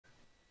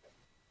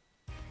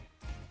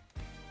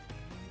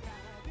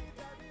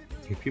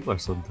Okay, people are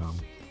so dumb.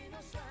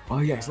 Oh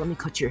yes, let me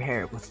cut your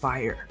hair with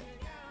fire.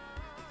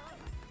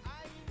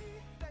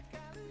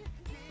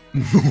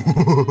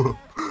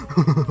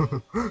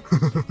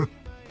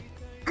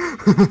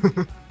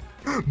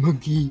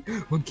 Monkey,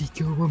 monkey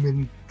kill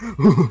woman.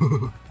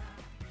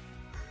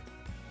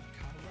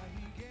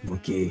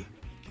 Monkey,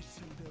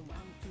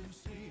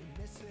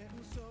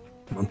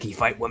 monkey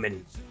fight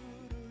woman.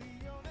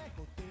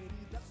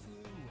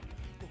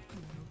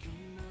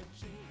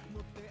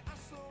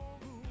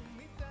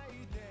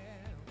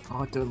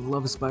 Oh, I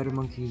love spider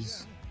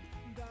monkeys.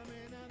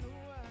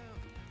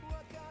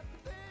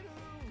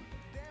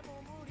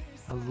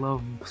 I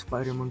love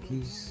spider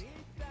monkeys.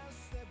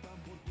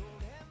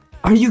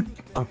 Are you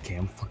okay?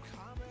 I'm fucking.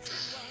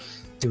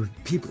 Dude,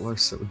 people are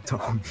so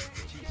dumb.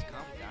 Jeez,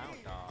 calm down,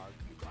 dog.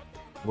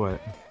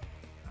 What?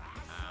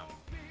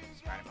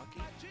 Spider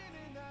monkey?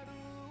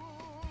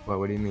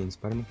 What do you mean?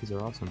 Spider monkeys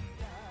are awesome.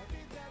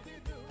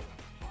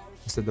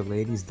 I said the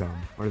lady's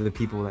dumb, or the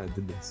people that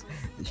did this.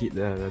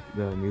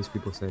 The news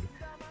people said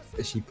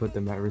she put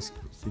them at risk.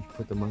 She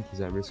put the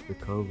monkeys at risk for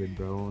COVID,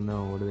 bro. Oh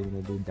no, what are they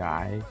gonna do?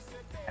 Die?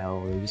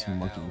 Hell, they're just Yeah,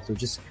 monkeys.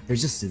 hell. They're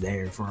just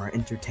there for our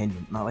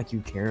entertainment. Not like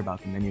you care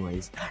about them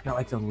anyways. Not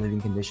like the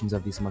living conditions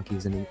of these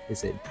monkeys and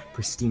is it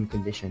pristine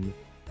condition.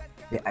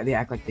 They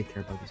act like they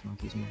care about these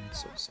monkeys, man.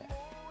 It's so sad.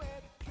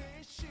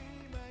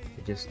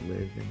 They just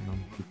live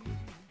and people.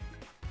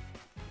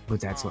 But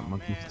that's what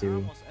monkeys Man, I do.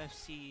 almost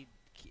FC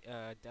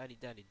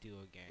Daddy do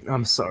again. I'm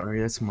Damn it. sorry,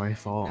 that's my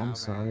fault. Nah, I'm man,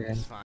 sorry. it's fine.